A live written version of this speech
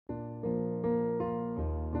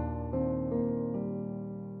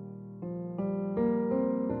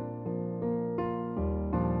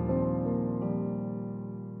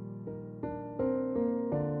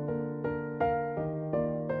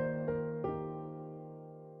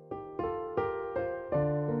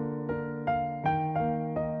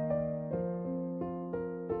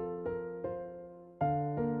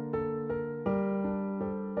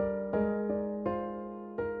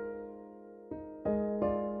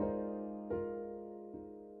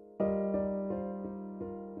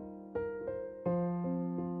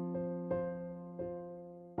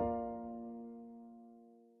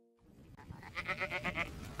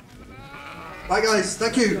Right guys,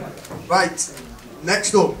 thank you. Right,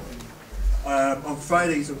 next up, on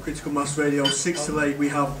Fridays on Critical Mass Radio, 6 to 8, we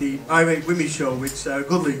have the Irate Women show with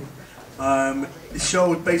Goodley. The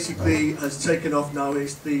show basically has taken off now.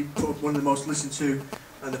 It's one of the most listened to,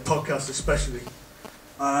 and the podcast especially.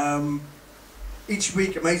 Each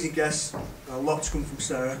week, amazing guests, lots come from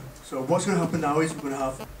Sarah. So what's going to happen now is we're going to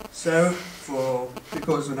have Sarah for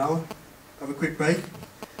 3/4 of an hour, have a quick break,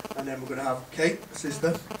 and then we're going to have Kate, her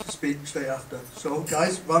sister, to speak straight after. So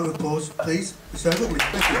guys, round of applause please for Sarah Goodley.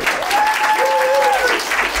 Thank you.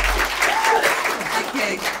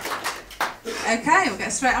 Thank you. Okay, we'll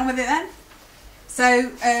get straight on with it then.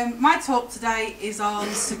 So my talk today is on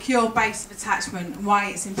secure base of attachment and why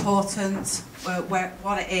it's important,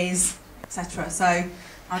 what it is, etc. So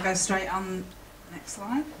I'll go straight on the next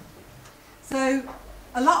slide. So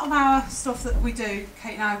a lot of our stuff that we do,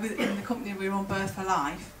 Kate and I, in the company we run Birth for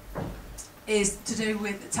Life, is to do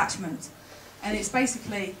with attachment, and it's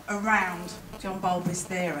basically around John Bowlby's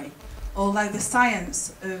theory, although the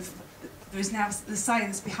science there is now the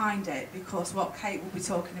science behind it, because what Kate will be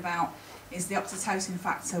talking about is the oxytocin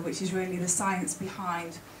factor, which is really the science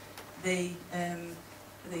behind the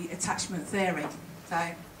attachment theory.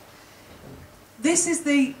 So this is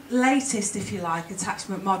the latest, if you like,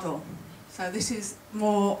 attachment model. So this is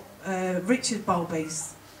more Richard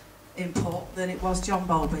Bowlby's input than it was John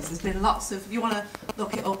Bowlby's. There's been lots of, if you want to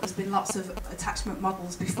look it up, there's been lots of attachment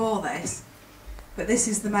models before this, but this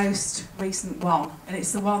is the most recent one, and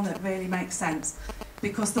it's the one that really makes sense,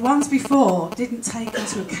 because the ones before didn't take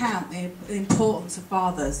into account the importance of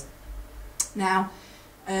fathers. Now,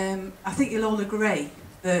 I think you'll all agree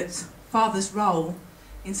that fathers' role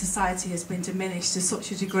in society has been diminished to such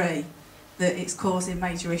a degree that it's causing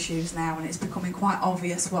major issues now, and it's becoming quite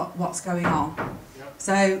obvious what's going on. Yep.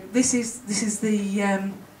 So this is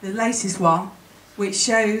the latest one, which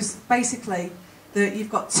shows basically that you've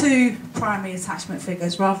got 2 primary attachment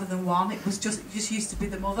figures rather than one. It just used to be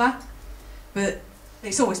the mother, but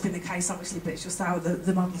it's always been the case, obviously, but it's just how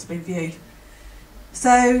the model's been viewed.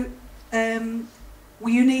 So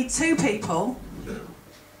you need 2 people.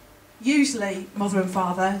 Usually mother and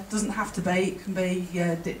father, doesn't have to be, it can be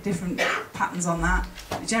different patterns on that,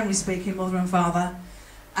 but generally speaking mother and father,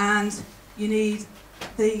 and you need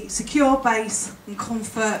the secure base and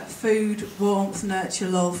comfort, food, warmth, nurture,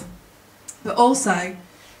 love. But also,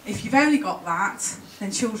 if you've only got that,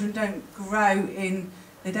 then children don't grow in,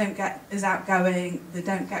 they don't get as outgoing, they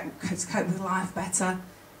don't get to cope with life better,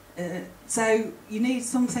 so you need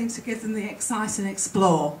something to give them the excite and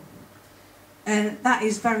explore. And that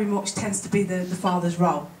is very much tends to be the father's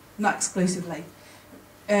role, not exclusively.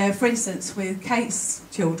 For instance, with Kate's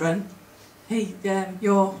children,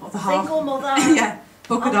 your other half, single mother, yeah,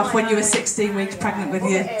 buggered off when you were 16 weeks pregnant with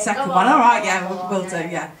your second one. All right, yeah, we'll do,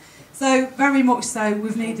 yeah. So very much so,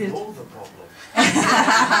 we've needed.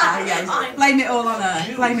 Yeah, blame it all on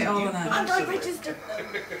her. Blame it all on her.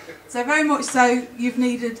 So very much so, you've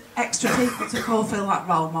needed extra people to fulfil that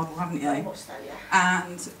role model, haven't you? Very much so, yeah.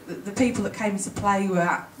 And the people that came into play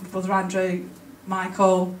were Brother Andrew,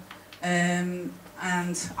 Michael, and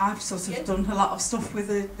I've sort of done a lot of stuff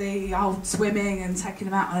with the old swimming and taking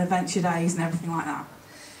them out on adventure days and everything like that.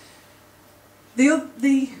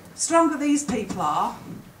 The stronger these people are,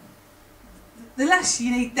 the less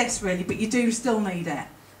you need this really, but you do still need it.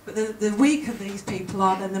 But the weaker these people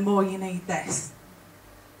are, then the more you need this.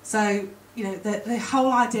 So, you know, the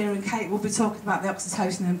whole idea, and Kate will be talking about the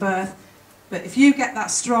oxytocin in birth, but if you get that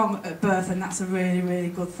strong at birth, then that's a really, really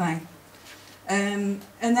good thing. And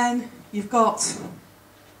then you've got,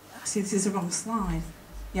 actually this is the wrong slide.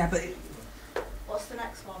 Yeah, but... What's the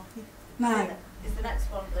next one? No. Is the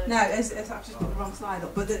next one the... No, I've just put the wrong slide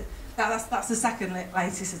up, but that's the second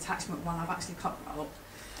latest attachment one. I've actually cut that up.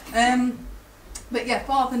 But yeah,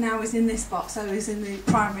 father now is in this box, so he's in the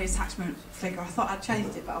primary attachment figure. I thought I'd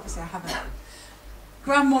changed it, but obviously I haven't.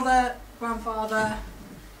 Grandmother, grandfather,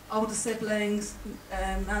 older siblings,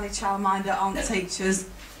 nanny, childminder, aunt, teachers.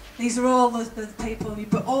 These are all the people,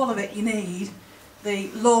 but all of it you need the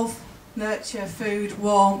love, nurture, food,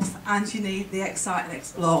 warmth, and you need the excite and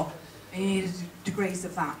explore. And you need degrees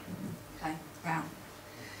of that. Okay, round.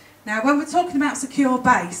 Now, when we're talking about secure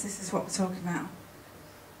base, this is what we're talking about.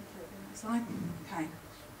 Next slide. Okay.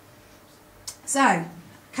 So,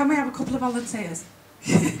 can we have a couple of volunteers?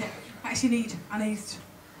 Actually, I need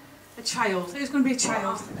a child. Who's going to be a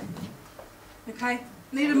child? Okay.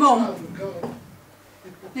 Need a mum.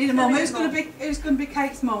 Need a mum. Who's going to be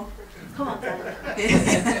Kate's mum? Come on, then.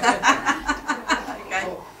 Okay.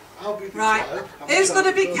 Right. Who's going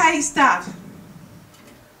to be Kate's dad?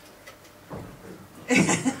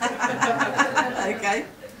 Okay.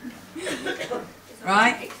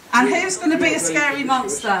 Right? And who's going to be a scary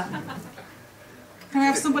monster? Can we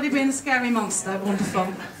have somebody being a scary monster? Wonderful.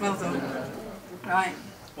 Well done. Right.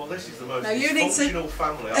 Well, this is the most No, you need to- dysfunctional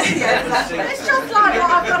family I've Yeah, ever exactly. seen. It's just like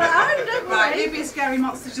what I've got at home, don't Right, worry. you be a scary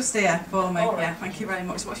monster just here for me. All right. Yeah, thank you very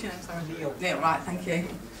much. What's your name, sorry? Neil. Neil, right, thank you.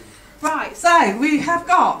 Right, so we have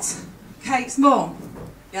got Kate's mum.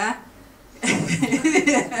 Yeah?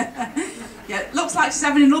 Yeah, looks like she's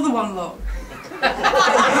having another one, look.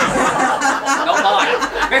 Not mine.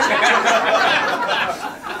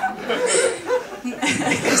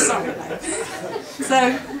 Sorry, mate.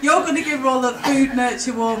 So you're going to give her all the food,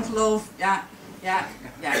 nurture, warmth, love. Yeah,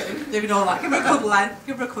 doing all that. Give her a cuddle then.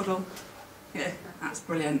 Give her a cuddle. Yeah, that's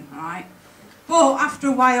brilliant. All right. But after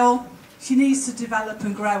a while, she needs to develop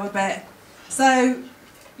and grow a bit. So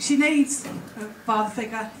she needs a father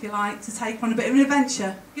figure, if you like, to take on a bit of an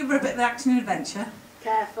adventure. Give her a bit of action and adventure.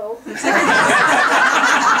 Careful. So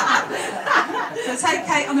take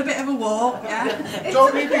Kate on a bit of a walk, yeah?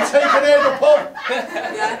 Don't need me taking in the pub.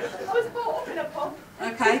 Yeah. I was brought up in a pub.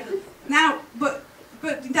 Okay. Now, but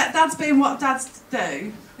dads being what dads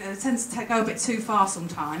do, they tend to go a bit too far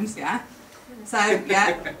sometimes, yeah? So,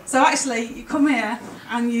 yeah. So actually, you come here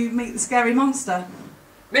and you meet the scary monster.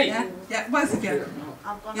 Me? Yeah? Yeah, both of you.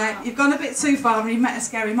 I've gone Yeah, out. you've gone a bit too far and you've met a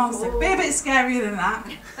scary monster. Be a bit scarier than that.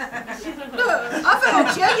 Look, I've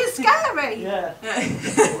heard you, you're scary. Yeah. Yeah.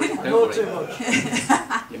 Not too much.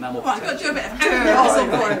 Your mum will Right, got to do a bit of or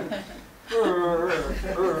something.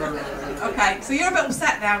 Okay, so you're a bit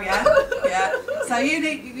upset now, yeah? Yeah. So you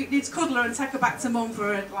need to cuddle her and take her back to mum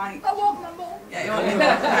for a, like... I want my mum. Yeah, you want your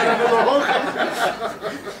mum.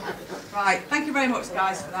 Right, thank you very much,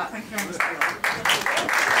 guys, for that. Thank you very much.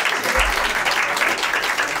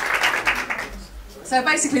 So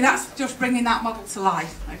basically that's just bringing that model to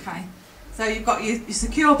life, okay? So you've got your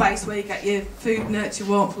secure base where you get your food, nurture,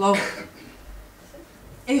 warmth, love.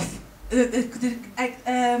 If the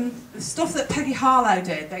stuff that Peggy Harlow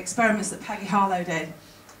did, the experiments that Peggy Harlow did,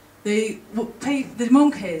 the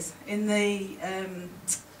monkeys in the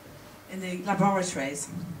laboratories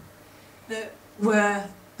that were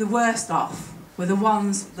the worst off were the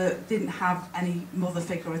ones that didn't have any mother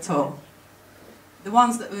figure at all. The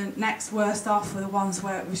ones that were next worst off were the ones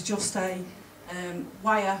where it was just a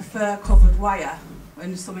fur-covered wire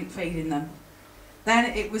and something feeding them. Then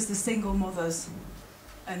it was the single mothers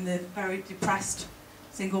and the very depressed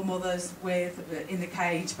single mothers in the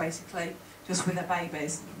cage, basically, just with their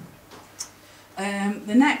babies.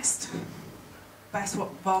 The next best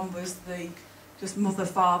one was the just mother,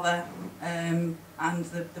 father, and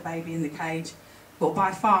the baby in the cage. But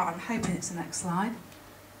by far, I'm hoping it's the next slide.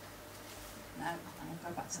 No, I'll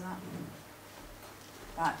go back to that.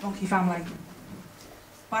 Right, monkey family.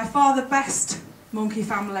 By far the best monkey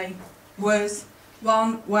family was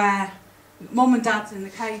one where mum and dad's in the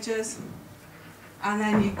cages, and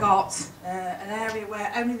then you got an area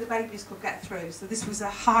where only the babies could get through. So this was a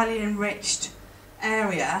highly enriched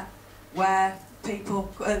area where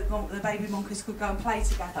people, the baby monkeys could go and play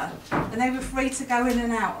together. And they were free to go in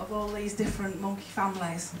and out of all these different monkey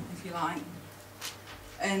families, if you like.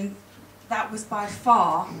 And that was by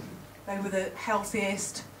far, they were the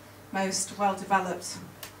healthiest, most well-developed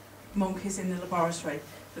monkeys in the laboratory.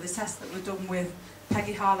 But the tests that were done with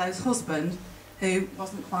Peggy Harlow's husband, who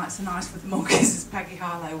wasn't quite so nice with the monkeys as Peggy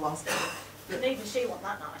Harlow was. And even she wasn't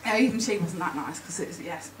that nice. Yeah, even she wasn't that nice, because it was,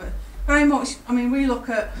 yes, but very much, I mean, we look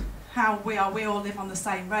at how we are, we all live on the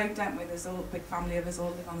same road, don't we? There's a big family of us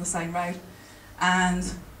all live on the same road, and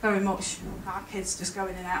very much our kids just go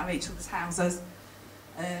in and out of each other's houses.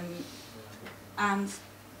 And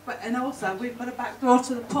also we've got a back door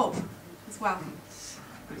to the pub as well,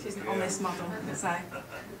 which isn't on this model, so yeah,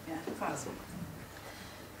 that's all.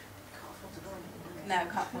 No,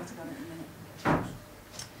 can't afford to go in a minute.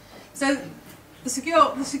 So the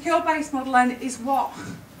secure base model then is what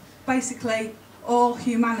basically all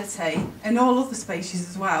humanity and all other species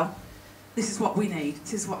as well, this is what we need,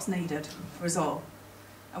 this is what's needed for us all.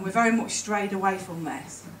 And we're very much strayed away from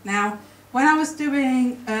this. Now, when I was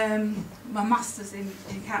doing my masters in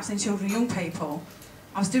counselling children and young people,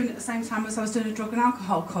 I was doing it at the same time as I was doing a drug and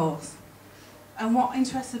alcohol course. And what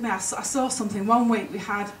interested me, I saw something. One week we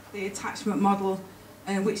had the attachment model,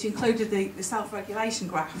 which included the self-regulation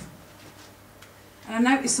graph. And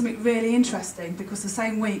I noticed something really interesting, because the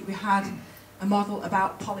same week we had a model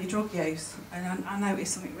about polydrug use, and I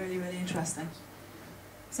noticed something really, really interesting.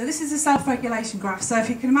 So this is a self-regulation graph. So if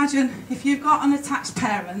you can imagine, if you've got unattached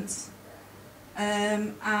parents,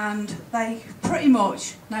 and they pretty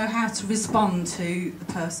much know how to respond to the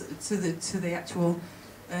person, to the actual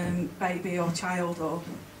baby or child or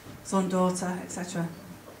son, daughter, etc.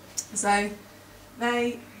 So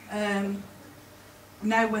they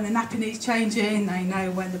know when the nappy needs changing, they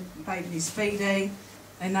know when the baby needs feeding,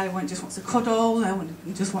 they know when it just wants to cuddle, they know when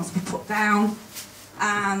it just wants to be put down,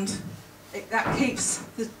 and that keeps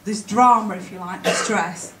this drama, if you like, the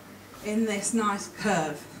stress, in this nice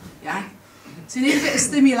curve, yeah? So you need a bit of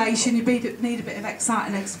stimulation, you need a bit of excite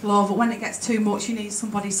and explore, but when it gets too much, you need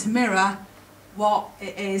somebody to mirror what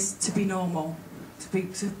it is to be normal,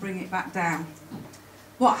 to bring it back down.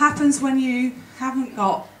 What happens when you haven't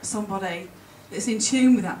got somebody that's in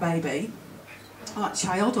tune with that baby, or that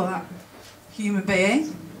child, or that human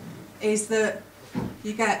being, is that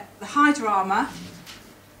you get the high drama,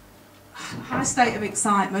 high state of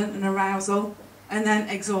excitement and arousal, and then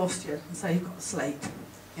exhaustion, and so you've got to sleep,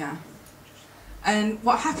 yeah. And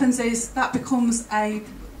what happens is that becomes it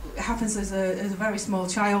happens as a very small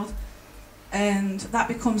child, and that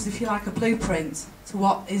becomes, if you like, a blueprint to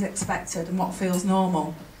what is expected and what feels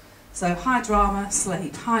normal. So high drama,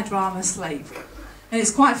 sleep, high drama, sleep. And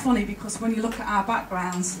it's quite funny because when you look at our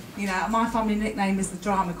backgrounds, you know, my family nickname is the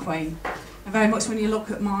drama queen. And very much when you look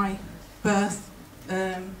at my birth,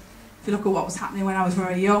 if you look at what was happening when I was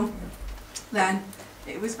very young, then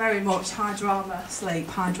it was very much high drama, sleep,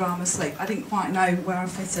 high drama, sleep. I didn't quite know where I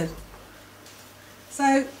fitted.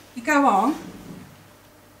 So you go on,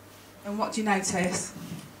 and what do you notice?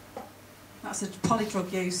 That's a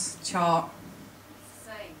polydrug use chart.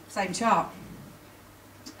 Same chart.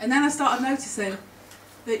 And then I started noticing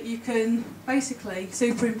that you can basically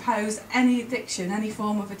superimpose any addiction, any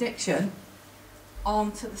form of addiction,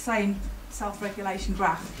 onto the same self-regulation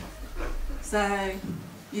graph. So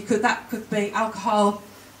that could be alcohol,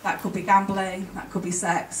 that could be gambling, that could be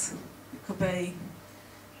sex, it could be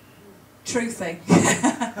truthing.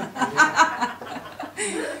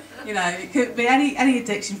 You know, it could be any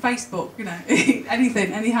addiction, Facebook, you know,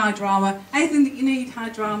 anything, any high drama, anything that you need, high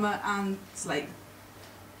drama and sleep.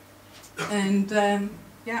 And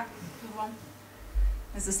yeah, good one.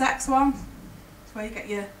 There's the sex one. It's where you get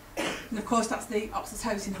your, and of course that's the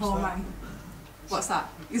oxytocin hormone. What's that?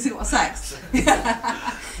 You see what sex?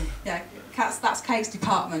 Yeah, that's Kate's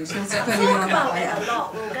department. She'll fill you in on that later. A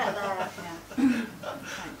lot. We'll get there. Yeah.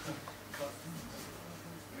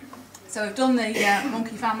 So we've done the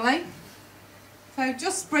monkey family. So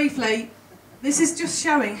just briefly, this is just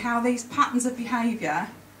showing how these patterns of behaviour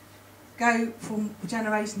go from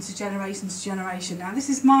generation to generation to generation. Now this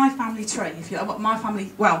is my family tree, if you like, my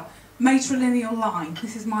family, well, matrilineal line.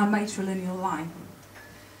 This is my matrilineal line.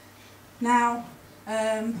 Now,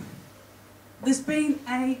 there's been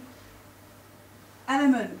an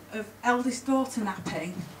element of eldest daughter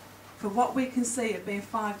napping for what we can see of being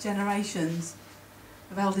 5 generations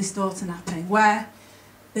of eldest daughter napping, where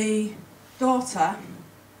the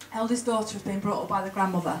eldest daughter has been brought up by the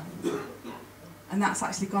grandmother, and that's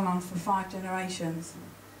actually gone on for 5 generations.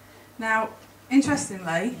 Now,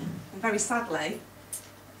 interestingly, and very sadly,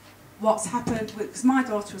 what's happened, because my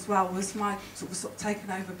daughter as well was sort of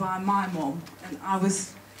taken over by my mum, and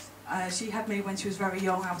she had me when she was very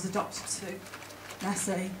young. I was adopted to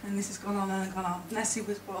Nessie, and this has gone on and gone on. Nessie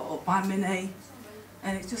was brought up by Minnie,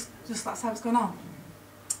 and it's just that's how it's gone on.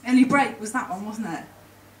 Only break was that one, wasn't it?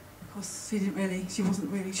 Because she wasn't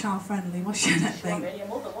really child friendly, was she? I don't think. She wasn't really a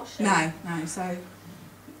mother, was she? No. So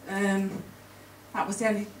that was the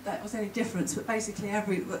only difference. But basically,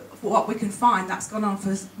 what we can find, that's gone on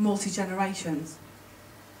for multi generations.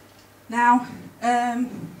 Now,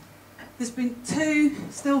 there's been 2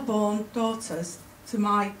 stillborn daughters to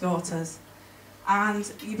my daughters,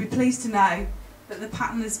 and you'd be pleased to know that the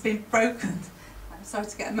pattern has been broken. I'm sorry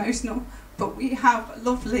to get emotional. But we have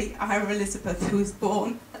lovely Ira Elizabeth, who was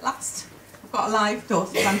born at last. I've got a live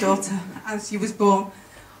granddaughter, and she was born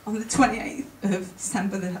on the 28th of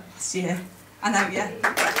December last year. I know, yeah.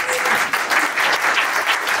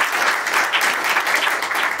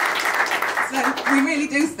 So we really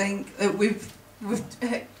do think that we've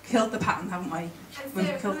killed the pattern, haven't we? And We've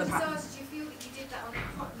Sarah, killed the from pattern. the start, did you feel that you did that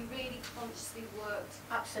you really consciously worked?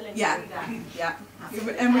 Absolutely. Yeah, yeah.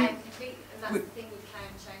 And And that's the thing you can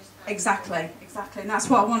change. Exactly, and that's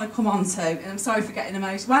what I want to come on to. And I'm sorry for getting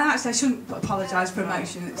emotional. Well, actually, I shouldn't apologise for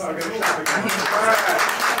emotion.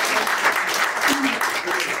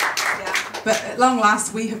 But at long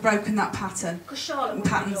last, we have broken that pattern. Because Charlotte would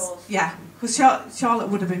be yours. Yeah, because Charlotte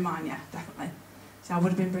would have been mine, yeah, definitely. So I would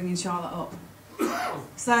have been bringing Charlotte up.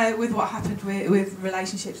 So with what happened with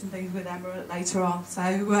relationships and things with Emma later on. So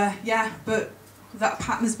yeah, but that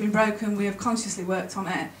pattern has been broken. We have consciously worked on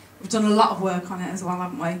it. We've done a lot of work on it as well,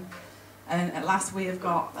 haven't we? And at last we have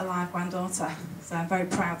got a live granddaughter. So I'm very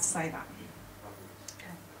proud to say that.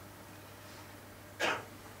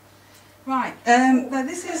 Right, now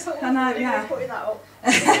this is, I know, yeah.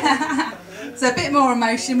 So a bit more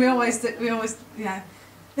emotion, we always, you know.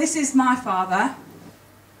 This is my father,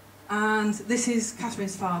 and this is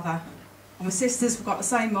Catherine's father. And we're sisters, we've got the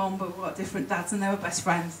same mum, but we've got different dads, and they were best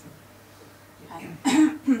friends.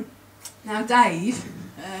 Now Dave,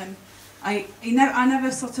 I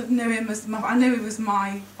never sort of knew him as, I knew he was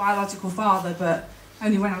my biological father, but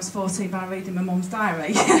only when I was 14 by reading my mum's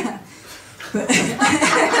diary. But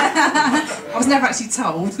I was never actually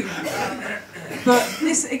told. But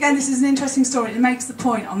this is an interesting story. It makes the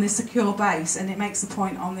point on this secure base, and it makes the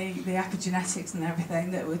point on the epigenetics and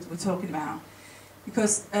everything that we're talking about.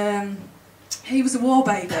 Because he was a war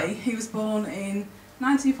baby. He was born in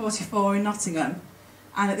 1944 in Nottingham,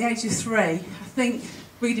 and at the age of 3, I think,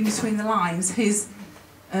 reading between the lines, his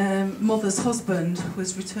mother's husband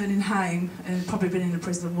was returning home and probably been in a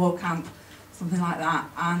prisoner of war camp, something like that,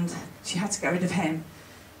 and she had to get rid of him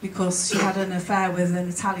because she had an affair with an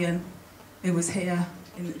Italian who was here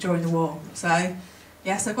during the war. So,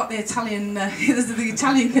 yes, I've got the Italian, there's the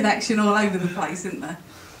Italian connection all over the place, isn't there?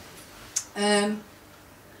 And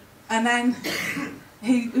then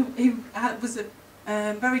he was a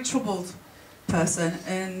very troubled person,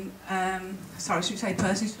 and sorry, should we say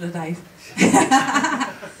person, should I, Dave?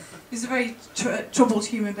 He's a very troubled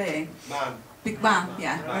human being. Man. Big man,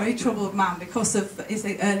 yeah, very troubled man because of his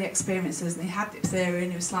early experiences, and he had diphtheria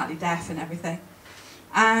and he was slightly deaf and everything.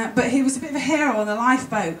 But he was a bit of a hero on the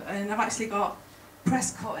lifeboat, and I've actually got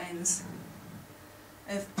press cuttings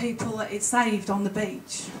of people that he'd saved on the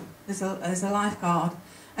beach as a lifeguard,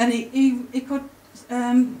 and he could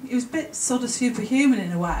he was a bit sort of superhuman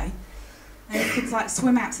in a way, and he could like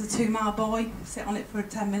swim out to the 2-mile buoy, sit on it for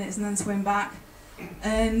 10 minutes and then swim back.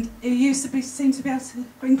 And he seemed to be able to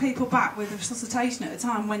bring people back with resuscitation at a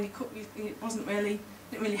time when it didn't really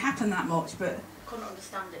happen that much. But Couldn't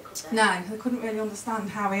understand it, could they? no, they couldn't really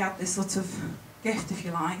understand how he had this sort of gift, if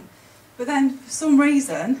you like. But then, for some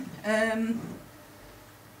reason,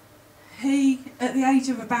 he, at the age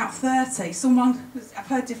of about 30, I've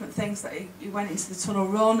heard different things, that he went into the tunnel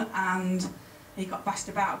run and he got bashed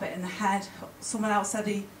about a bit in the head. Someone else said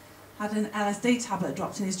he had an LSD tablet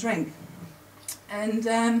dropped in his drink. And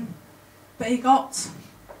but he got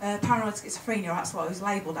paranoid schizophrenia, that's what he was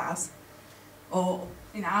labelled as. Or,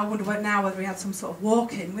 you know, I wonder whether he had some sort of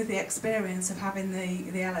walk-in with the experience of having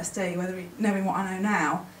the LSD, whether he, knowing what I know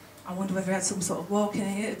now, I wonder whether he had some sort of walk-in.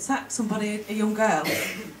 He attacked somebody, a young girl,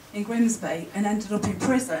 in Grimsby, and ended up in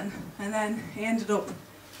prison, and then he ended up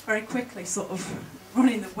very quickly sort of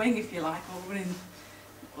running the wing, if you like, or running.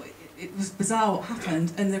 It was bizarre what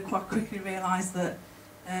happened, and they quite quickly realised that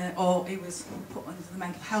or he was put under the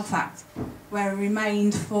Mental Health Act, where he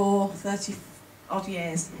remained for 30 odd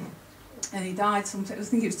years. And he died, I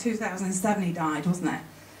think it was 2007 he died, wasn't it?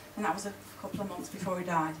 And that was a couple of months before he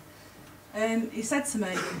died. And he said to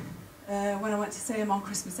me, when I went to see him on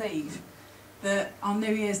Christmas Eve, that on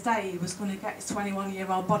New Year's Day he was going to get his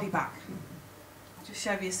 21-year-old body back. I'll just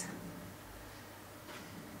show you,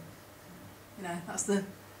 that's the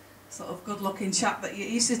sort of good-looking chap that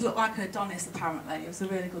he used to look like an Adonis, apparently. He was a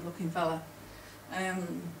really good-looking fella.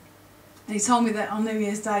 And he told me that on New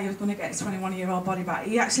Year's Day he was going to get his 21-year-old body back.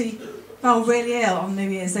 He actually fell really ill on New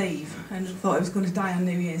Year's Eve and thought he was going to die on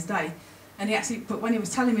New Year's Day. And but when he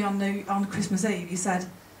was telling me on Christmas Eve, he says,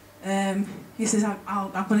 I'm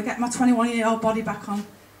going to get my 21-year-old body back on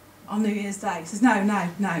New Year's Day. He says, no,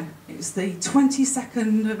 it was the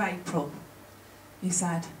 22nd of April, he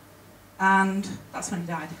said. And that's when he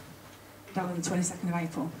died. He died on the 22nd of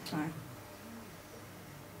April.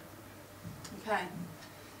 Okay.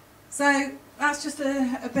 So that's just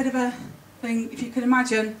a bit of a thing, if you can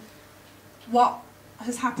imagine what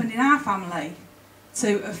has happened in our family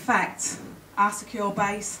to affect our secure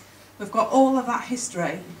base. We've got all of that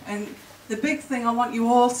history, and the big thing I want you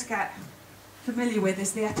all to get familiar with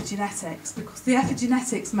is the epigenetics, because the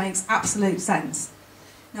epigenetics makes absolute sense.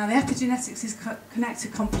 Now the epigenetics is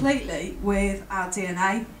connected completely with our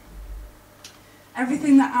DNA.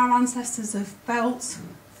 Everything that our ancestors have felt,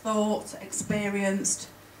 thought, experienced,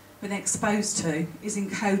 been exposed to is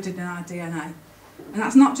encoded in our DNA. And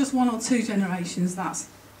that's not just 1 or 2 generations, that's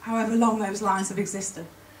however long those lines have existed.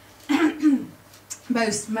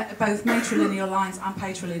 both matrilineal lines and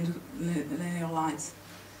patrilineal lines.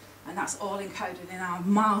 And that's all encoded in our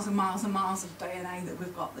miles and miles and miles of DNA that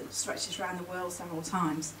we've got that stretches around the world several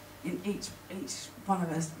times in each one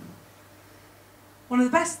of us. One of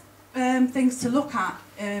the best things to look at,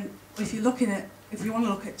 if you want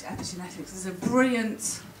to look at epigenetics, there's a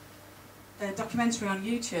brilliant documentary on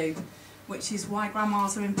YouTube, which is Why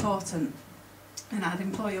Grandmas Are Important. And I'd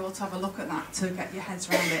implore you all to have a look at that to get your heads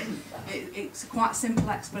around it. It's a quite simple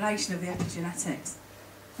explanation of the epigenetics,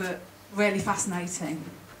 but really fascinating.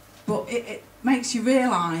 But it makes you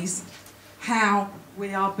realise how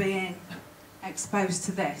we are being exposed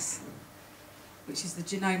to this, which is the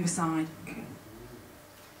genomicide.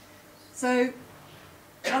 So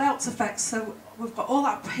what else affects? So we've got all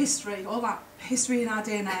that history in our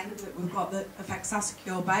DNA that we've got that affects our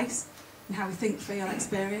secure base and how we think, feel, and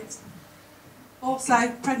experience.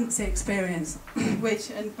 Also, pregnancy experience,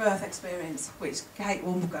 and birth experience, which Kate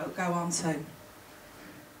will go on to.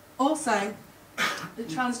 Also, the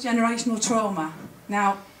transgenerational trauma.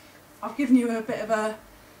 Now, I've given you a bit of a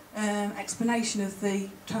explanation of the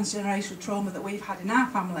transgenerational trauma that we've had in our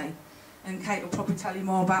family, and Kate will probably tell you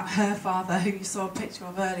more about her father, who you saw a picture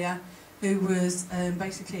of earlier, who was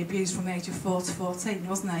basically abused from the age of 4 to 14,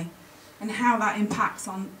 wasn't he? And how that impacts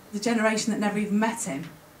on the generation that never even met him.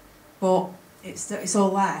 But it's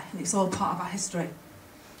all there, and it's all part of our history.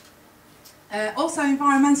 Also,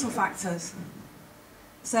 environmental factors.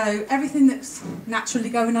 So everything that's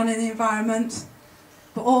naturally going on in the environment,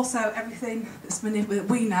 but also everything that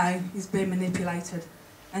we know is being manipulated.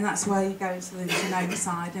 And that's where you go into the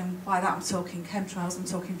genomicide, and by that I'm talking chemtrails, I'm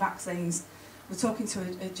talking vaccines. We're talking to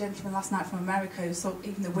a gentleman last night from America who saw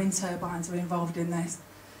even the wind turbines are involved in this.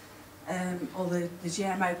 All the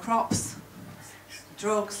GMO crops,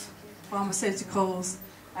 drugs, pharmaceuticals,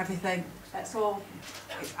 everything. It's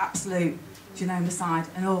absolute genomicide,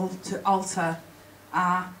 and all to alter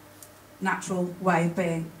our natural way of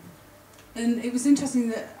being. And it was interesting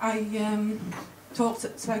that I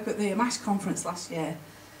spoke at the MASH conference last year,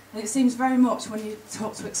 and it seems very much when you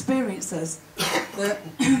talk to experiencers that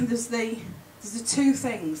there's the two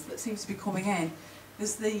things that seems to be coming in.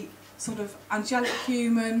 There's the sort of angelic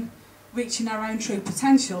human reaching our own true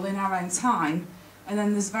potential in our own time, and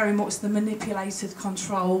then there's very much the manipulated,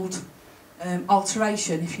 controlled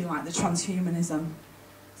alteration, if you like, the transhumanism.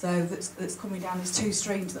 So that's coming down, there's two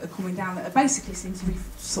streams that are coming down that are basically seem to be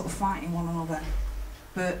sort of fighting one another.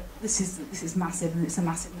 But this is massive, and it's a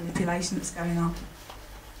massive manipulation that's going on.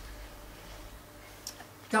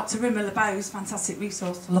 Dr. Rimmer LeBeau's fantastic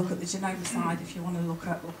resource to look at the genomicide if you want to look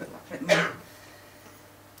at that bit more.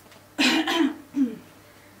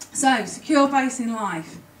 So, secure base in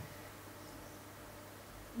life.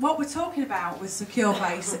 What we're talking about with secure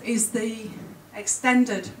base is the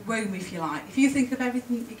extended womb, if you like. If you think of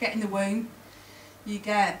everything you get in the womb, you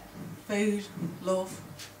get food, love,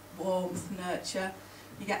 warmth, nurture.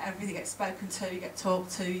 You get everything, you get spoken to, you get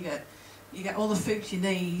talked to, you get all the food you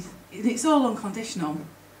need. It's all unconditional.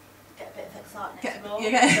 Get a bit of excitement explore.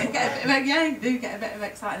 You do get a bit of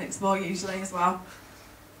excitement explore usually as well.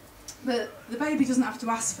 But the baby doesn't have to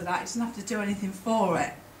ask for that, it doesn't have to do anything for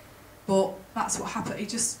it. But that's what happens,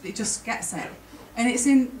 it just gets it. And it's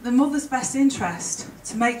in the mother's best interest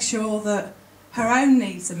to make sure that her own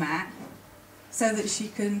needs are met, so that she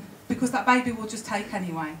can, because that baby will just take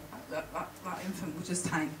anyway, that infant will just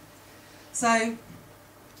take. So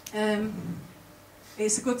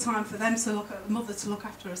it's a good time for them to look at the mother to look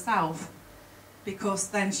after herself, because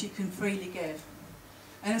then she can freely give.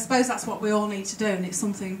 And I suppose that's what we all need to do, and it's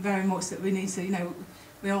something very much that we need to,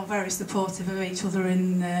 we're all very supportive of each other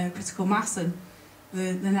in critical mass and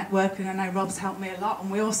the network, and I know Rob's helped me a lot,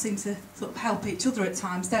 and we all seem to sort of help each other at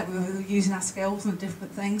times, don't we? We're using our skills and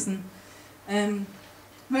different things, and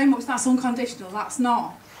very much that's unconditional. That's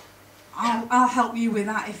not, I'll help you with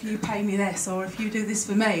that if you pay me this, or if you do this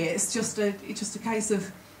for me. It's just a case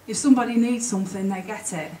of, if somebody needs something, they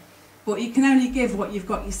get it. But you can only give what you've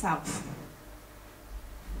got yourself.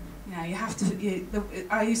 You have to,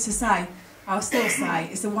 I used to say, I'll still say,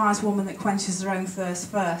 it's the wise woman that quenches her own thirst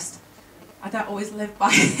first. I don't always live by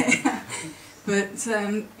it, but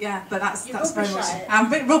yeah, but that's very much. I'm a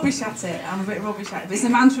bit rubbish at it. But it's a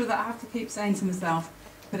mantra that I have to keep saying to myself.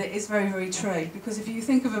 But it is very, very true, because if you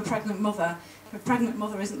think of a pregnant mother, if a pregnant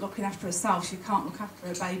mother isn't looking after herself, she can't look after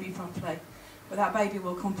her baby properly. But that baby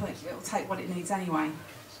will it'll take what it needs anyway.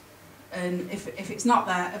 And if it's not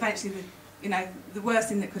there, eventually, the worst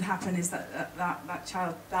thing that could happen is that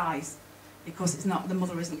child dies, because the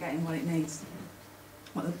mother isn't getting what it needs,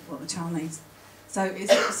 what the child needs. So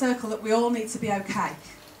it's a circle that we all need to be okay.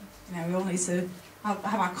 We all need to have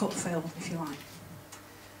our cup filled, if you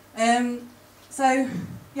like. So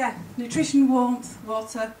yeah, nutrition, warmth,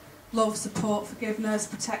 water, love, support, forgiveness,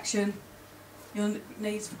 protection. Your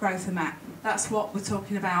needs for growth are met. That's what we're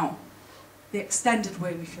talking about. The extended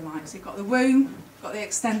womb, if you like. So you've got the womb, you've got the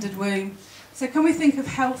extended womb. So can we think of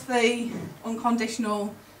healthy,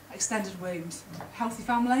 unconditional, extended wombs? Healthy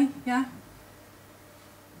family, yeah?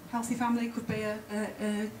 healthy family could be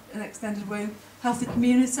an extended womb. Healthy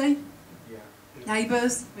community,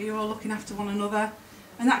 neighbours, where you're all looking after one another,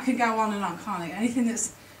 and that can go on and on, can't it? Anything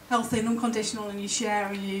that's healthy and unconditional, and you share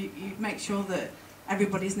and you make sure that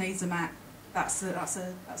everybody's needs are met. That's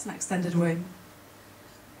an extended womb.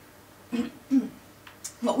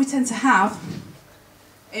 What we tend to have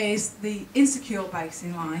is the insecure base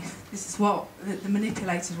in life. This is what the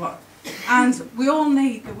manipulated one, and we all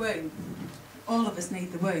need the womb. All of us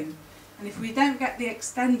need the womb, and if we don't get the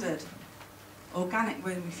extended, organic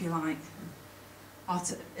womb, if you like,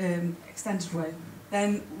 extended womb,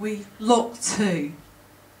 then we look to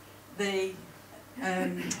the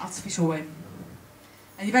artificial womb.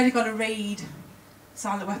 And you've only got to read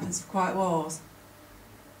Silent Weapons for Quiet Wars.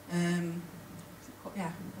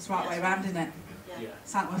 Yeah, that's the right way around, isn't it? Yeah.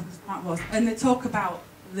 Silent Weapons for Quiet Wars. And they talk about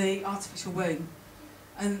the artificial womb.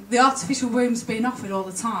 And the artificial womb's being offered all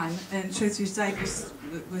the time. And Truth Is Dave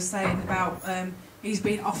was saying about he's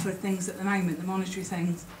being offered things at the moment, the monetary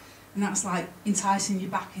things. And that's like enticing you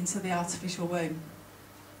back into the artificial womb,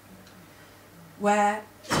 where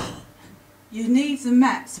your needs are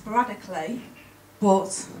met sporadically, or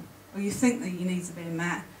you think that your needs are being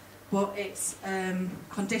met, but it's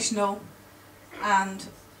conditional and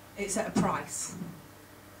it's at a price.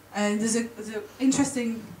 And there's an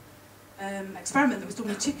interesting experiment that was done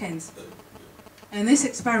with chickens. And in this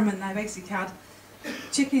experiment, they basically had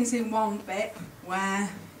chickens in one bit where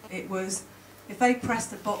it was, if they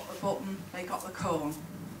pressed a button, they got the corn.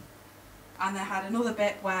 And they had another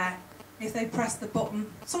bit where if they pressed the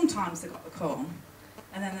button, sometimes they got the corn.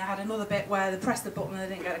 And then they had another bit where they pressed the button and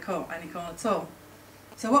they didn't get any corn at all.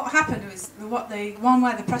 So what happened was, the one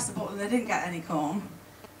where they pressed the button and they didn't get any corn,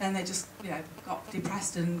 then they just, got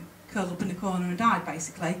depressed and curled up in the corner and died,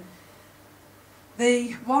 basically.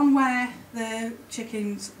 The one where the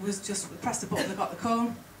chickens was just pressed the button, they got the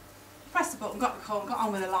corn, pressed the button, got the corn, got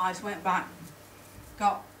on with their lives, went back,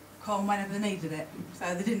 got corn whenever they needed it.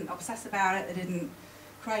 So they didn't obsess about it, they didn't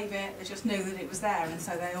crave it, they just knew that it was there, and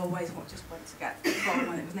so they always just went to get the corn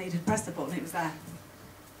when it was needed, pressed the button, it was there.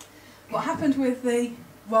 What happened with the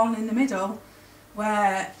one in the middle,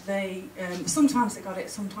 where they sometimes they got it,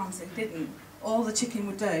 sometimes they didn't, all the chicken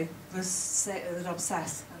would do was say they'd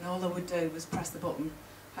obsess, and all they would do was press the button,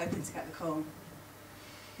 hoping to get the corn.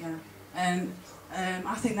 Yeah, and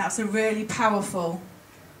I think that's a really powerful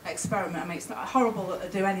experiment. I mean, it's not horrible to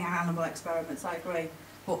do any animal experiments, I agree,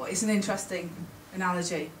 but it's an interesting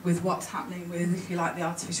analogy with what's happening with, if you like, the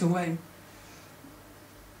artificial womb.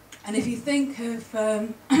 And if you think of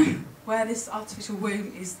where this artificial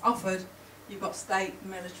womb is offered, you've got state,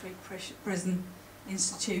 military, prison,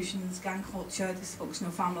 institutions, gang culture,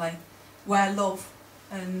 dysfunctional family, where love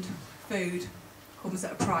and food comes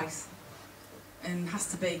at a price and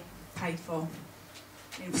has to be paid for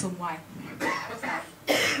in some way.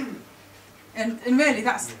 And really,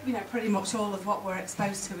 that's pretty much all of what we're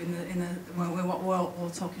exposed to what we're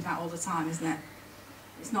all talking about all the time, isn't it?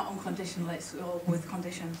 It's not unconditional; it's all with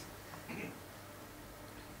conditions.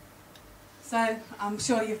 So I'm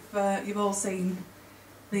sure you've all seen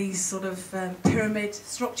these sort of pyramid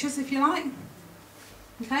structures, if you like.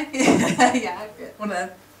 Okay, yeah, one of them.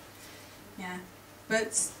 Yeah,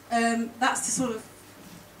 but that's the sort of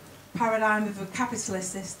paradigm of a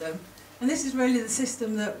capitalist system. And this is really the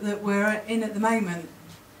system that we're in at the moment,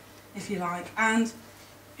 if you like. And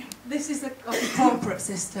this is like a corporate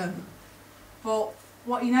system. But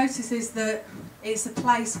what you notice is that it's a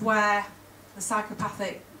place where the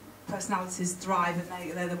psychopathic personalities thrive,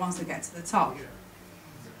 and they're the ones that get to the top.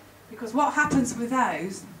 Because what happens with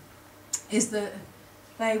those is that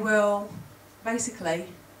they will basically,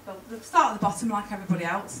 they'll start at the bottom like everybody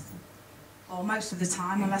else, or most of the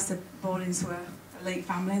time, unless they're born into an elite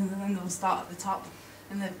family, and then they'll start at the top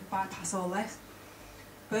and they bypass all this.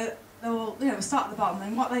 But they'll start at the bottom,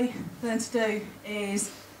 and what they learn to do is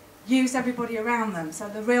use everybody around them. So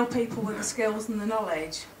the real people with the skills and the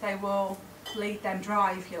knowledge, they will bleed them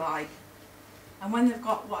dry, if you like. And when they've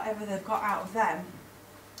got whatever they've got out of them,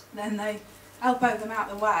 then they elbow them out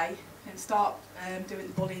of the way and start doing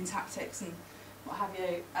the bullying tactics and what have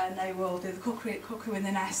you, and they will do the cuckoo in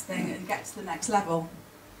the nest thing and get to the next level.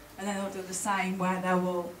 And then they'll do the same, where they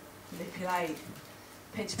will manipulate,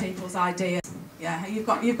 pinch people's ideas. Yeah, you've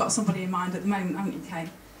got somebody in mind at the moment, haven't you,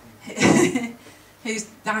 Kate? Who's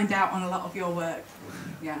dined out on a lot of your work.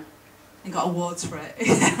 Yeah. And got awards for it.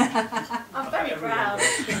 I'm very proud.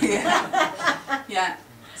 Yeah. Yeah.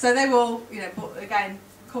 So they will, but again,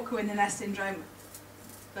 cuckoo in the nest syndrome.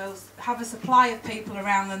 They'll have a supply of people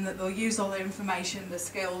around them that they'll use all their information, their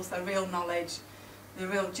skills, their real knowledge, the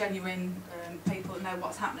real genuine people that know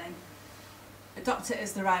what's happening. adopt it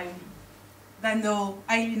as their own, then they'll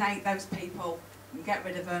alienate those people and get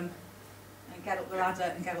rid of them and get up the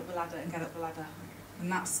ladder and get up the ladder and get up the ladder.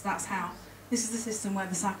 And that's how, this is the system where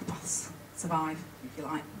the psychopaths survive, if you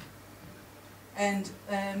like. And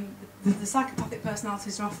the psychopathic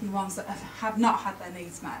personalities are often the ones that have not had their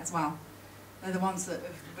needs met as well. They're the ones that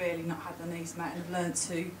have really not had their needs met and have learned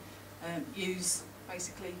to use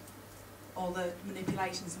basically all the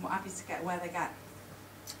manipulations and what have you to get where they get.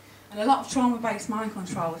 And a lot of trauma-based mind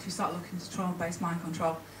control, if you start looking into trauma-based mind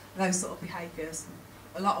control, those sort of behaviours,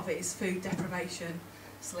 a lot of it is food deprivation,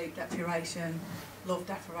 sleep deprivation, love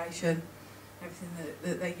deprivation, everything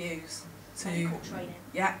that they use to Medical training.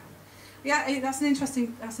 Yeah, that's an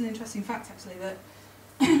interesting fact actually, that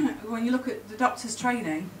when you look at the doctor's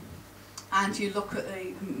training and you look at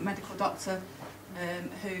the medical doctor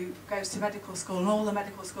who goes to medical school, and all the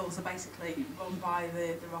medical schools are basically run by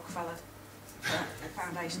the Rockefeller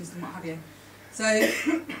foundations and what have you. So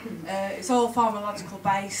it's all pharmacological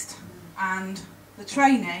based, and the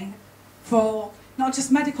training for not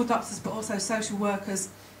just medical doctors but also social workers,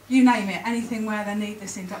 you name it, anything where they need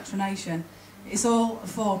this indoctrination, it's all a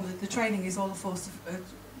form, the training is all a form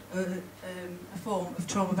of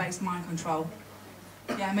trauma-based mind control.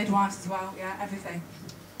 Yeah, midwives as well, yeah, everything.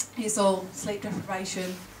 It's all sleep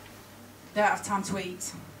deprivation, don't have time to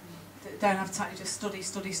eat, don't have time, just study,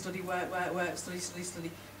 work,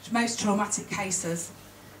 study. Most traumatic cases,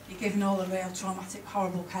 you're given all the real traumatic,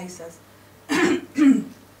 horrible cases.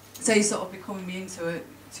 So you sort of become immune to it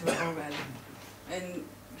all really. And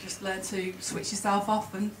just learn to switch yourself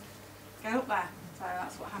off and get up there. So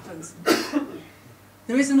that's what happens.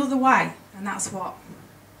 There is another way, and that's what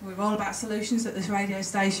we're all about, solutions at this radio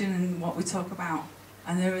station and what we talk about.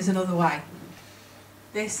 And there is another way.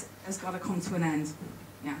 This has got to come to an end.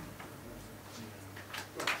 Yeah.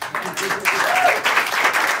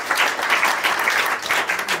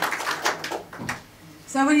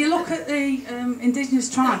 So when you look at the indigenous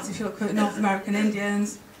tribes, if you look at North American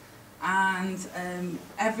Indians and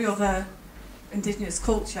every other indigenous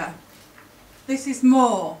culture, this is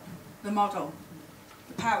more the model,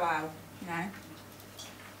 the powwow, you know.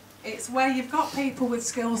 It's where you've got people with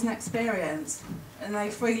skills and experience and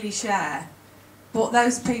they freely share, but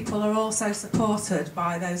those people are also supported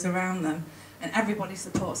by those around them, and everybody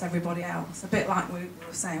supports everybody else, a bit like we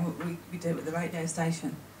were saying what we do at the radio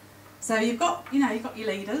station. So you've got your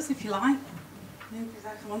leaders, if you like. There's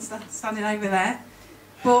that one standing over there,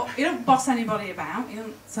 but you don't boss anybody about.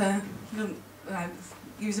 You don't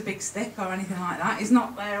use a big stick or anything like that. He's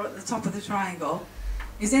not there at the top of the triangle.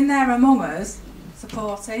 He's in there among us,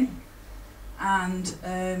 supporting, and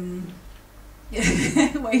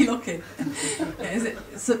where are you looking?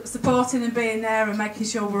 Supporting and being there and making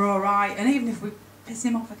sure we're all right. And even if we piss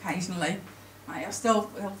him off occasionally, he'll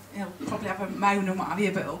probably have a moan and what have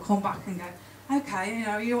you, but he'll come back and go, okay, you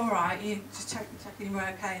know, you're all right. You just checking you're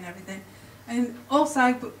okay and everything. And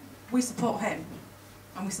also, but we support him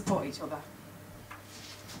and we support each other.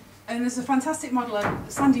 And there's a fantastic model.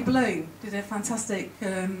 Sandy Bloom did a fantastic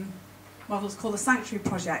model. It's called the Sanctuary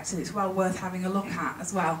Project, and it's well worth having a look at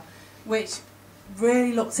as well, which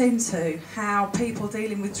really looked into how people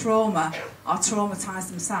dealing with trauma are traumatised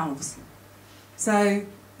themselves. So,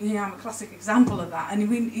 you know, I'm a classic example of that.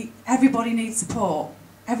 And everybody needs support.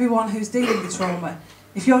 Everyone who's dealing with trauma.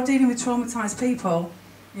 If you're dealing with traumatised people,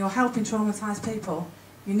 you're helping traumatised people,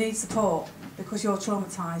 you need support because you're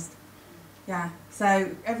traumatised. Yeah, so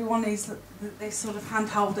everyone needs this sort of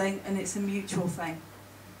hand-holding, and it's a mutual thing.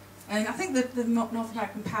 And I think that the North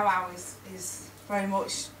American powwow is very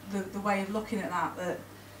much the way of looking at that,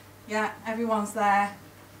 yeah, everyone's there.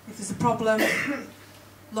 If there's a problem,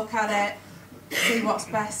 look at it, see what's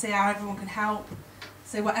best, see how everyone can help,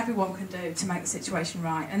 see what everyone can do to make the situation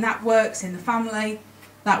right. And that works in the family,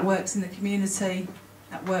 that works in the community,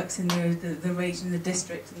 that works in the region, the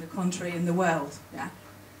district, and the country, and the world, yeah.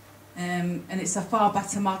 And it's a far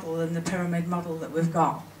better model than the pyramid model that we've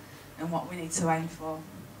got and what we need to aim for.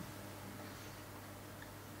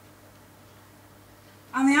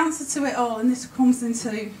 And the answer to it all, and this comes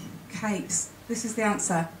into cakes, this is the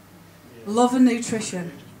answer. Love and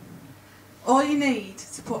nutrition. All you need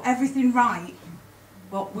to put everything right,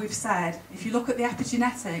 what we've said, if you look at the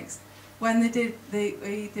epigenetics, when we did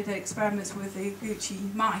the experiments with the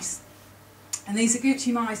Gucci mice, and these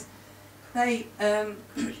Gucci mice, they,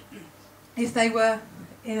 if they were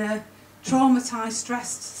in a traumatised,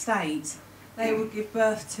 stressed state, they would give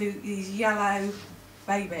birth to these yellow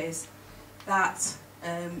babies that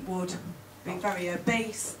would be very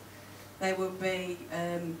obese. They would be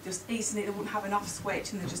just eating it, they wouldn't have an off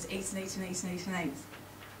switch, and they're just eat and eat and eat and eat and eat.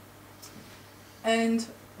 And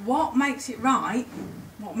what makes it right,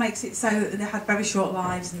 what makes it so that they had very short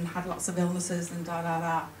lives and had lots of illnesses and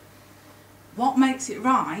da. What makes it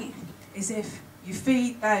right is if you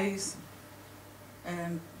feed those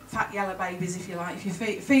fat yellow babies, if you like, if you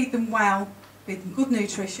feed them well, feed them good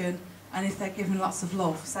nutrition, and if they're given lots of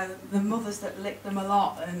love. So the mothers that lick them a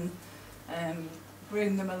lot and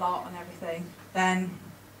groom them a lot and everything, then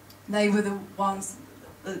they were the ones,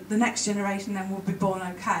 the next generation then will be born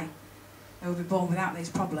okay. They will be born without these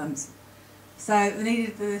problems. So they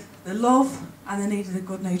needed the love and they needed the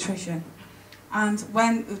good nutrition. And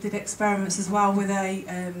when we did experiments as well with a,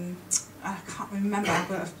 I can't remember,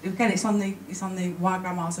 but again it's on the why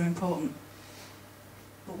grandmas are important.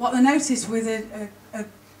 But what they noticed with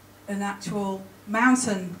an actual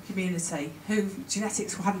mountain community who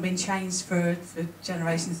genetics hadn't been changed for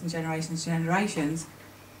generations and generations and generations,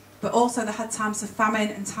 but also they had times of famine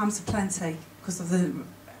and times of plenty because of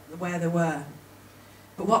where they were.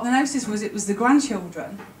 But what they noticed was it was the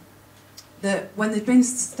grandchildren that when there'd been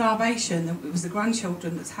starvation, it was the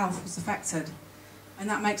grandchildren that's health was affected. And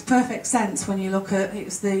that makes perfect sense when you look at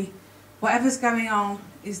whatever's going on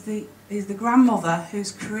is the grandmother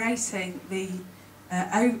who's creating the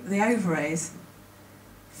ovaries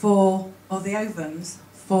or the ovums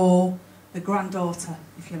for the granddaughter,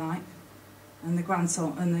 if you like, and the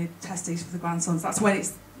grandson and the testes for the grandsons. That's when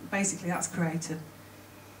that's created.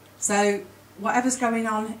 So whatever's going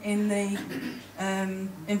on in the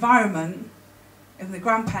environment and the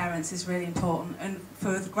grandparents is really important, and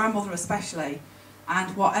for the grandmother especially,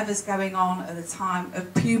 and whatever's going on at the time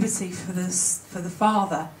of puberty for the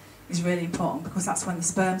father is really important because that's when the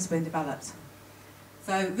sperm's been developed.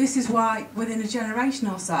 So this is why within a generation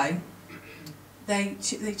or so they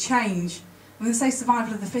change. When they say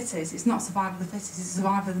survival of the fittest, it's not survival of the fittest, it's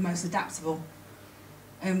survival of the most adaptable.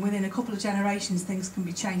 And within a couple of generations things can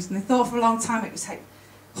be changed. And they thought for a long time it would take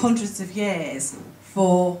hundreds of years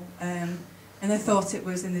and they thought it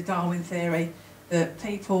was in the Darwin theory that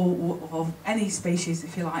people, or any species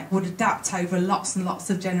if you like, would adapt over lots and lots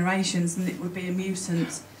of generations and it would be a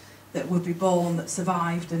mutant that would be born that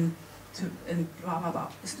survived and blah blah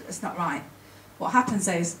blah. It's not right. What happens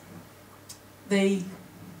is with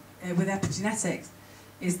epigenetics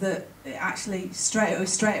is that it actually straight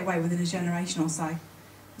away within a generation or so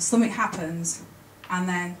something happens and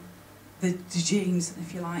then the genes,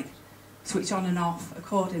 if you like, switch on and off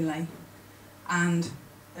accordingly, and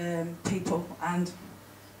people and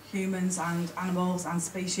humans and animals and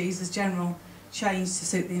species as general change to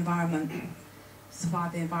suit the environment,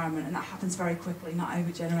 survive the environment, and that happens very quickly, not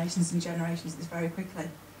over generations and generations, it's very quickly.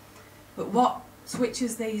 But what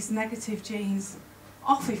switches these negative genes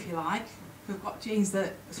off, if you like, we've got genes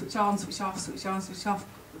that switch on, switch off, switch on, switch off,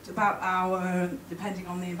 about depending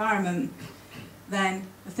on the environment, then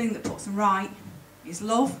the thing that puts them right is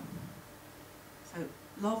love. So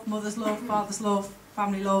love, mother's love, father's love,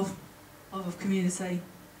 family love, love of community,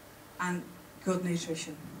 and good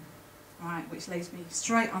nutrition. Right, which leads me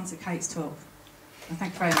straight on to Kate's talk. And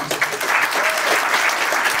thank you very much.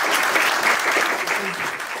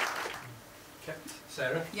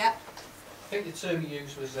 Sarah? Yeah. I think the term you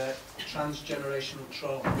used was transgenerational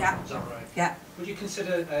trauma. Yeah. Is that right? Yeah. Would you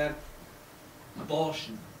consider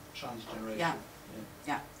abortion transgenerational? Yeah.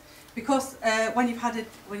 Yeah. Because when you've had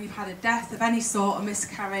a death of any sort, a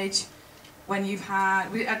miscarriage, when you've had,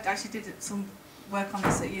 I actually did some work on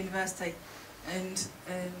this at university, and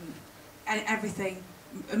everything.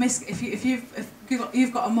 If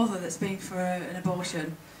you've got a mother that's been for an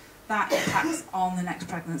abortion, that impacts on the next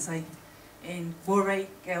pregnancy in worry,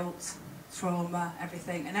 guilt, trauma,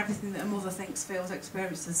 everything, and everything that a mother thinks, feels,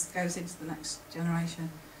 experiences goes into the next generation.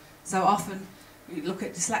 So often we look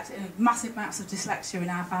at dyslexia, massive amounts of dyslexia in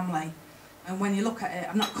our family, and when you look at it,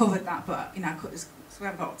 I've not covered that, but you know, so we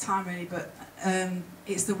haven't got time really, but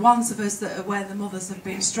it's the ones of us that are where the mothers have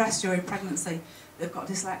been stressed during pregnancy that have got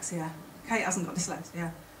dyslexia. Kate hasn't got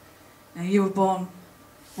dyslexia. You know, you were born,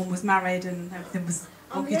 one was married, and everything was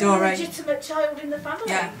hunky-dory. I'm the legitimate child in the family.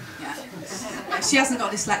 Yeah, yeah. She hasn't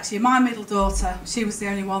got dyslexia. My middle daughter, she was the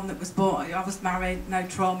only one that was born. I was married, no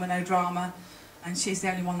trauma, no drama, and she's the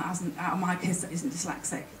only one that hasn't, out of my kids, that isn't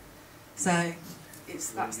dyslexic. So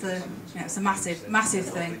it's a massive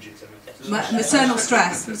thing. Maternal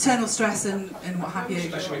stress, and what have you.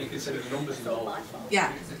 Especially when you consider the numbers involved.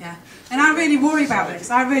 Yeah, yeah. And I really worry about this.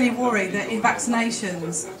 I really worry that in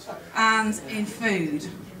vaccinations and in food,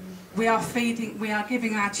 we are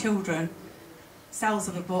giving our children cells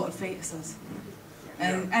of aborted fetuses.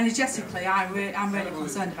 And energetically, I'm really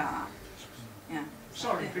concerned about that. Yeah.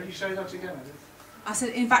 Sorry, could you say that again? I said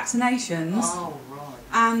in vaccinations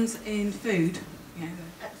and in food, you know,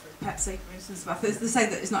 Pepsi, for instance. But they say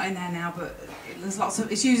that it's not in there now, but there's lots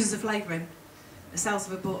of, it's used as a flavouring. The cells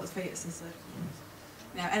of aborted fetuses.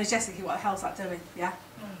 You know, energetically, what the hell's that doing? Yeah?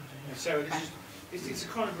 So it's a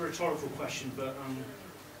kind of a rhetorical question, but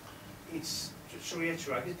it's, just to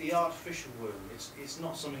reiterate, the artificial womb, it's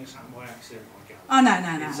not something that's happened by accident, I gather. Oh,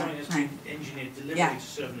 no. It's something that's been engineered deliberately to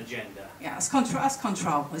serve an agenda. Yeah, it's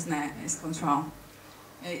control, isn't it? It's control.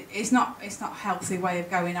 It's not a healthy way of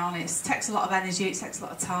going on. It takes a lot of energy, it takes a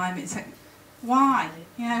lot of time. Why?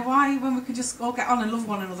 You know, why when we can just all get on and love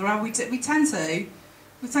one another? We tend to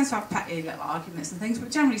have petty little arguments and things,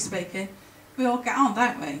 but generally speaking, we all get on,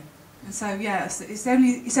 don't we? And so yeah, it's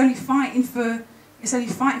only fighting through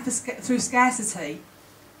scarcity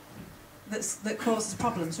that causes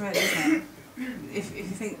problems, really, isn't it? If you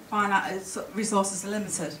think finite resources are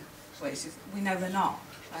limited, which we know they're not.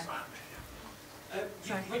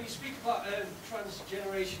 So. When you speak about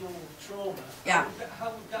transgenerational trauma, yeah.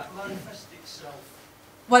 how would that manifest itself?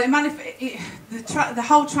 Well, the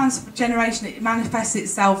whole transgeneration, it manifests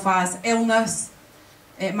itself as illness,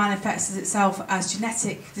 it manifests itself as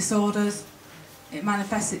genetic disorders, it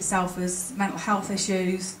manifests itself as mental health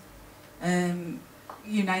issues,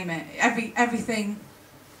 you name it. Everything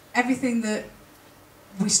that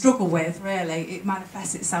we struggle with, really, it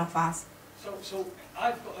manifests itself as. So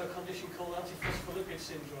I've got a condition called antiphospholipid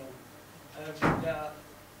syndrome.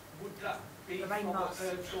 Would that be from a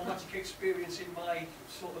traumatic experience in my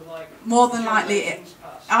sort of like... More than likely,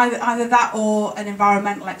 either that or an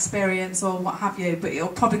environmental experience or what have you, but it'll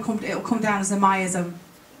come down as a myism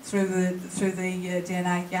through the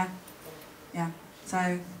DNA, yeah. So,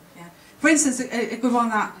 yeah. For instance, a good one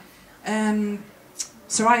that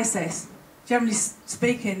psoriasis. Generally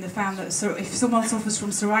speaking, they found that if someone suffers from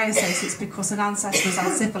psoriasis, it's because an ancestor's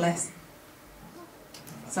had syphilis.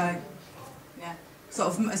 So, yeah, sort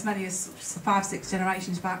of as many as 5-6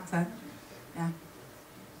 generations back. So, yeah.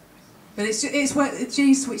 But it's when the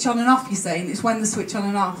genes switch on and off. You see, it's when they switch on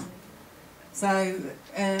and off. So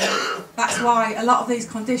that's why a lot of these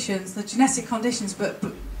conditions, the genetic conditions, but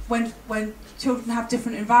when children have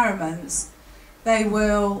different environments, they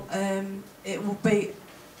will it will be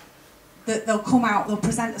that they'll come out, they'll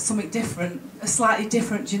present as something different, a slightly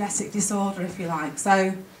different genetic disorder, if you like.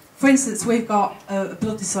 So, for instance, we've got a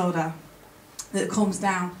blood disorder that comes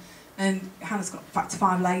down, and Hannah's got factor V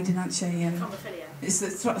Leiden, hasn't she? And thrombophilia. It's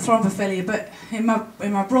thrombophilia, but in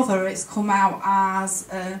my brother, it's come out as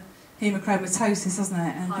hemochromatosis, hasn't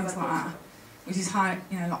it, and things like that, which is high,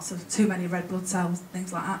 you know, lots of too many red blood cells,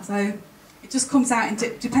 things like that. So it just comes out,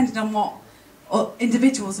 depending on what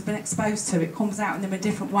individuals have been exposed to, it comes out in them a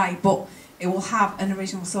different way, but it will have an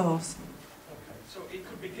original source. Okay, so it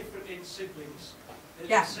could be different in siblings.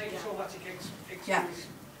 Yeah. The same traumatic experience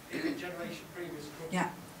in the generation previous. Yeah,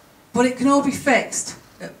 but it can all be fixed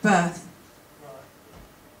at birth.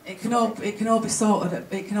 Right. It can all be sorted.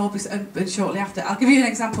 It can all be and shortly after. I'll give you an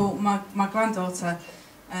example. My granddaughter,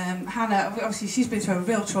 Hannah, obviously she's been through a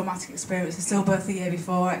real traumatic experience, a stillbirth the year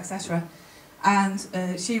before, etc. And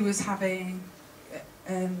she was having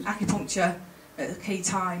acupuncture at the key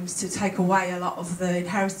times to take away a lot of the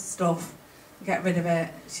inherited stuff, get rid of it.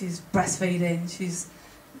 She's breastfeeding, she's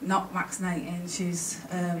not vaccinating, she's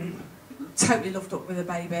totally loved up with a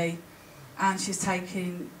baby, and she's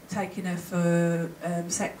taking her for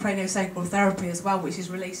craniosacral therapy as well, which is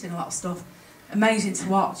releasing a lot of stuff. Amazing to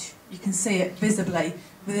watch. You can see it visibly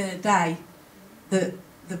within a day that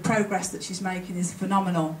the progress that she's making is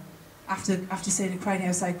phenomenal. After seeing a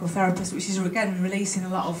craniosacral therapist, which is again releasing a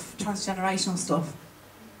lot of transgenerational stuff.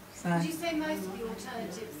 So. Would you say most of the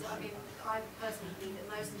alternatives, I mean, I personally believe that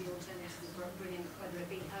most of the alternatives are brilliant, whether it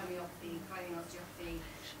be homeopathy, craniosteopathy,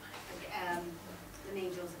 the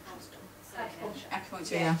needles are constant. So,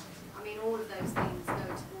 acupuncture, yeah. I mean, all of those things go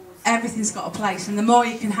towards... Everything's got a place, and the more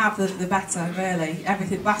you can have, the better, really.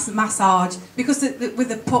 Everything, massage, because with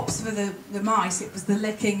the pups for the mice, it was the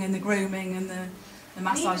licking and the grooming and the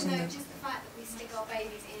massaging. Even though just the fact that we stick our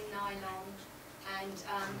babies in nylon, and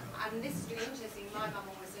this is really interesting, my mum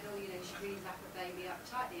always said, oh, you know, you should really wrap a baby up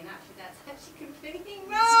tightly, and actually that's actually completely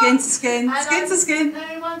wrong. Skin to skin, and skin to skin.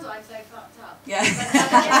 No wonder I'm so fucked up. Yeah.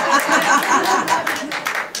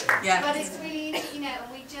 Yeah. But it's really, you know,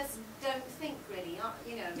 and we just don't think really,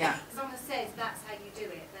 you know, yeah. If someone says that's how you do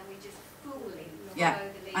it, then we just fully yeah. follow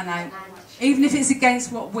the lead. I know. Even if it's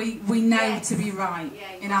against what we know yes. to be right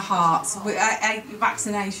yeah, in our hearts.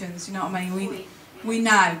 Vaccinations, you know what I mean? We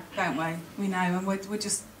know, don't we? We know, and we're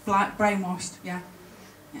just brainwashed. Yeah.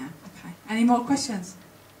 Yeah. Okay. Any more questions?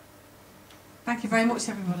 Thank you very much,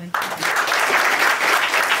 everybody.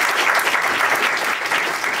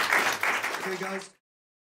 Okay, guys.